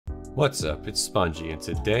What's up, it's Spongy, and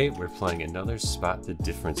today we're playing another Spot the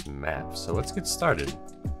Difference map. So let's get started.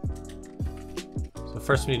 So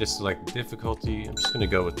first we need to select difficulty. I'm just gonna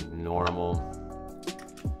go with normal.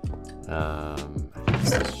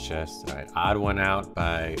 It's this chest. Alright, Odd One Out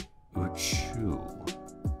by Uchu.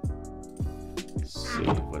 Let's see,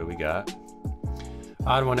 what do we got?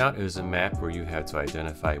 Odd One Out is a map where you have to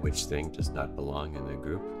identify which thing does not belong in the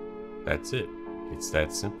group. That's it. It's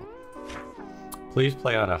that simple. Please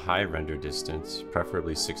play on a high render distance,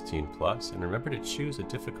 preferably 16 plus, and remember to choose a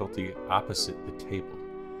difficulty opposite the table.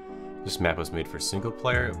 This map was made for single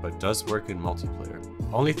player, but does work in multiplayer.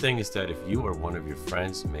 Only thing is that if you or one of your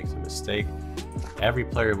friends makes a mistake, every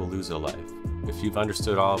player will lose a life. If you've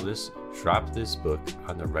understood all of this, drop this book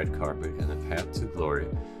on the red carpet and the path to glory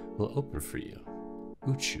will open for you.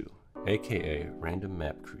 Uchu, aka Random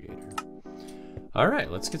Map Creator.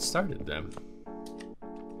 Alright, let's get started then.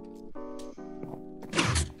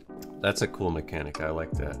 That's a cool mechanic, I like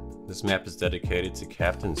that. This map is dedicated to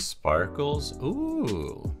Captain Sparkles.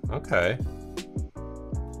 Ooh, okay.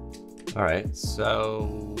 Alright,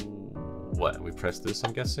 so what? We press this,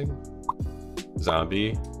 I'm guessing?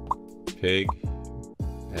 Zombie, pig,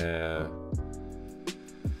 I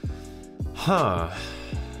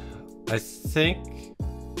think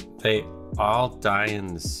they all die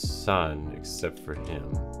in the sun except for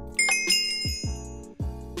him.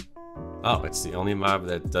 Oh, it's the only mob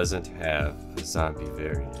that doesn't have a zombie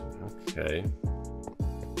variant. Okay.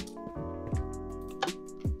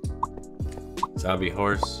 Zombie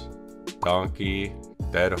horse, donkey,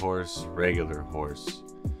 dead horse, regular horse.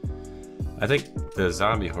 I think the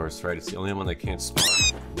zombie horse, right? It's the only one that can't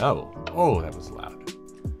spawn. No. Oh, that was loud.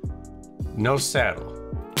 No saddle.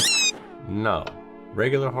 No.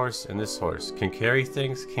 Regular horse and this horse can carry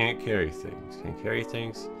things, can't carry things. Can carry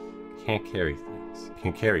things, can't carry things.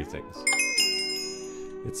 Can carry things.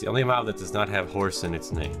 It's the only mob that does not have horse in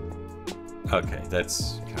its name. Okay,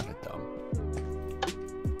 that's kind of dumb.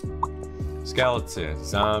 Skeleton,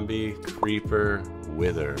 zombie, creeper,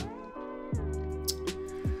 wither.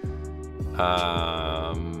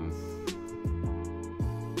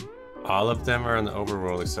 All of them are in the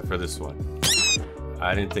overworld except for this one.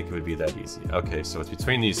 I didn't think it would be that easy. Okay, so it's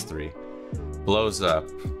between these three. Blows up.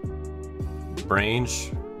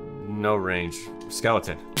 Range. No range.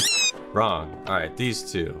 Skeleton. Wrong. Alright,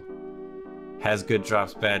 these two. Has good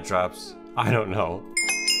drops, bad drops. I don't know.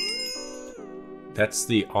 That's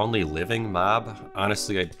the only living mob?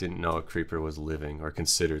 Honestly, I didn't know a creeper was living or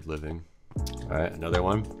considered living. Alright, another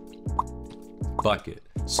one. Bucket.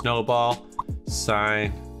 Snowball.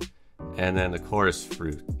 Sign. And then the chorus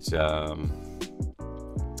fruit.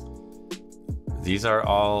 These are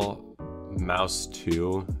all mouse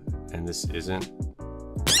 2, and this isn't.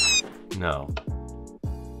 No.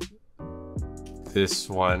 This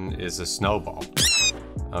one is a snowball.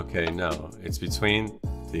 Okay, no. It's between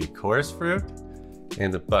the chorus fruit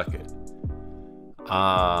and the bucket.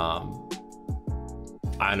 I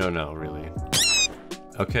don't know, really.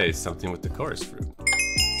 Okay, something with the chorus fruit.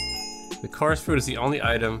 The chorus fruit is the only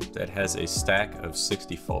item that has a stack of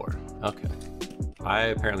 64. Okay. I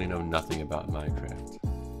apparently know nothing about Minecraft.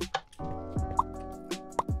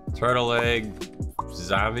 Turtle egg,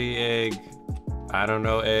 zombie egg, I don't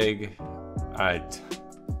know egg.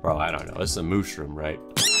 Bro, I don't know. This is a mushroom, right?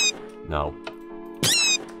 No.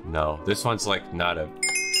 No, this one's like not a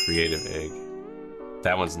creative egg.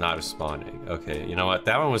 That one's not a spawn egg. Okay, you know what?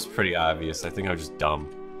 That one was pretty obvious. I think I'm just dumb.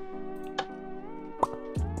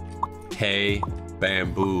 Hay,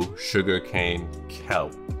 bamboo, sugarcane,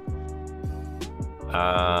 kelp.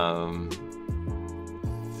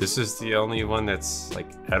 This is the only one that's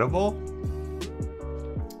like edible.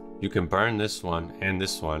 You can burn this one and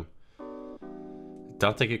this one.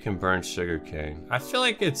 Don't think you can burn sugarcane. I feel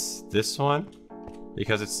like it's this one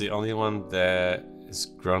because it's the only one that is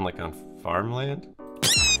grown like on farmland.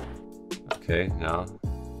 Okay, no.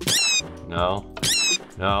 No.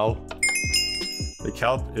 No. The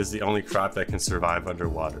kelp is the only crop that can survive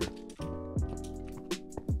underwater.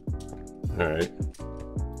 Alright.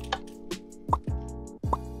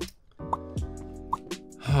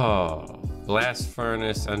 Oh, blast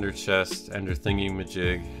furnace, ender chest, ender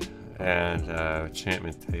thingy-majig, and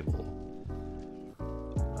enchantment table.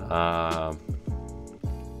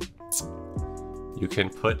 You can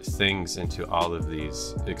put things into all of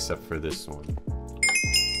these except for this one.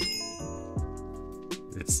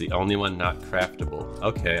 It's the only one not craftable.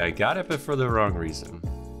 Okay, I got it, but for the wrong reason.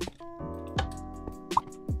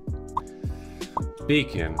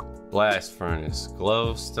 Beacon, blast furnace,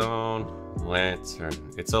 glowstone, lantern.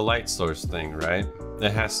 It's a light source thing, right?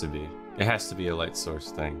 It has to be. It has to be a light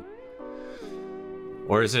source thing.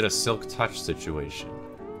 Or is it a Silk Touch situation?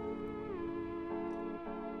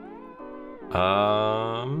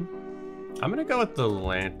 I'm gonna go with the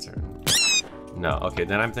lantern. No, okay,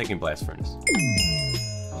 then I'm thinking Blast Furnace.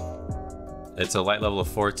 It's a light level of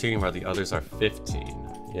 14 where the others are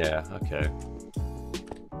 15. Yeah, okay.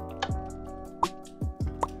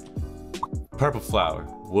 Purple flower,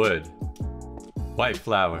 wood, white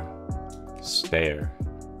flower, spare.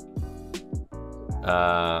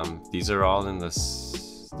 These are all in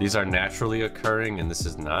this. These are naturally occurring and this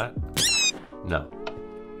is not? No.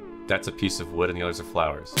 That's a piece of wood and the others are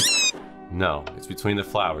flowers. No, it's between the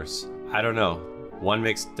flowers. I don't know.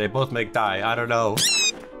 They both make dye, I don't know.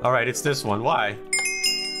 All right, it's this one, why?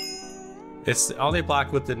 It's the only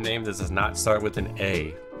block with the name that does not start with an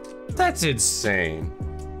A. That's insane.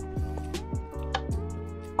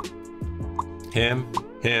 Him,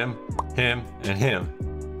 him, him, and him.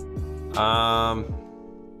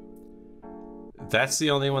 That's the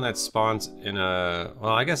only one that spawns in a...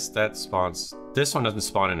 Well, I guess that spawns... This one doesn't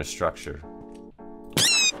spawn in a structure.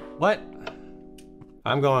 What?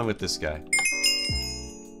 I'm going with this guy.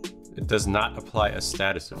 It does not apply a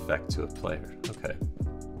status effect to a player. Okay.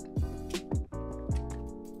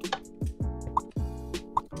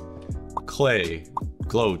 Clay,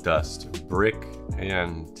 glow dust, brick,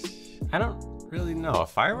 and... I don't really know. A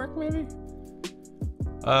firework, maybe?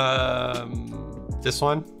 This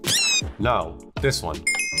one? No, this one.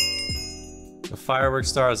 The firework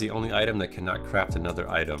star is the only item that cannot craft another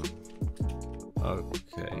item.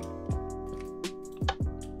 Okay.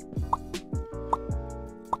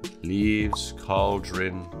 Leaves,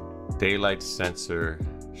 cauldron, daylight sensor,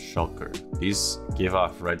 shulker. These give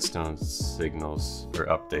off redstone signals or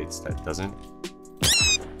updates. That doesn't.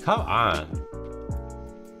 Come on.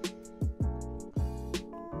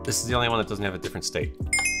 This is the only one that doesn't have a different state.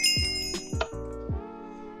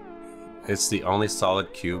 It's the only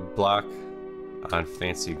solid cube block on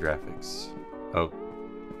fancy graphics. Oh,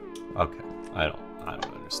 okay. I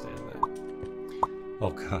don't understand that.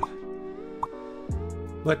 Oh god.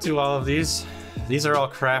 What do all of these? These are all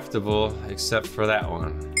craftable except for that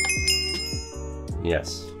one.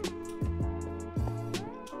 Yes.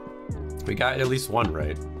 We got at least one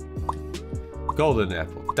right. Golden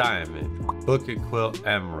apple, diamond, book and quill,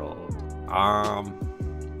 emerald.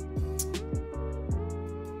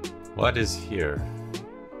 What is here?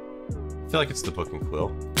 I feel like it's the book and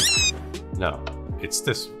quill. No, it's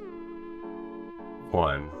this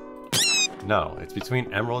one. No, it's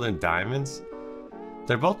between emerald and diamonds.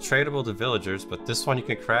 They're both tradable to villagers, but this one you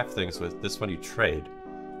can craft things with, this one you trade.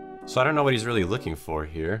 So I don't know what he's really looking for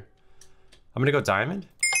here. I'm gonna go diamond.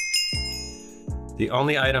 The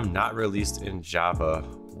only item not released in Java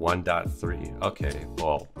 1.3. Okay,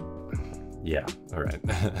 well, yeah, all right.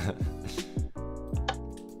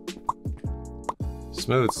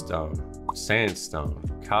 Smooth stone,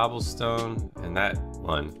 sandstone, cobblestone, and that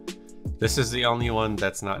one. This is the only one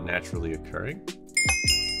that's not naturally occurring.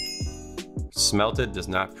 Smelted does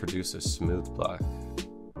not produce a smooth block.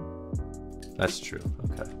 That's true,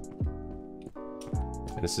 okay.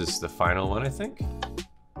 And this is the final one, I think?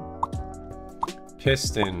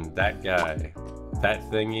 Piston, that guy, that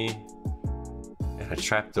thingy, and a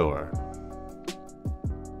trapdoor.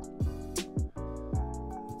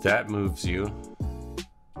 That moves you.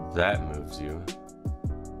 That moves you.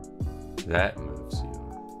 That moves you.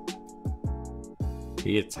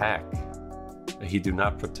 He attack. He do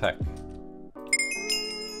not protect.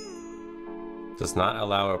 Does not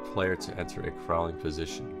allow a player to enter a crawling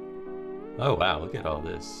position. Oh wow, look at all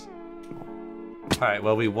this. Alright,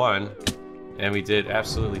 well we won. And we did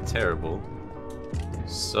absolutely terrible.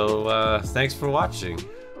 So thanks for watching.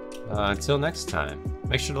 Until next time,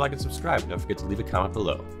 make sure to like and subscribe. Don't forget to leave a comment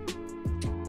below.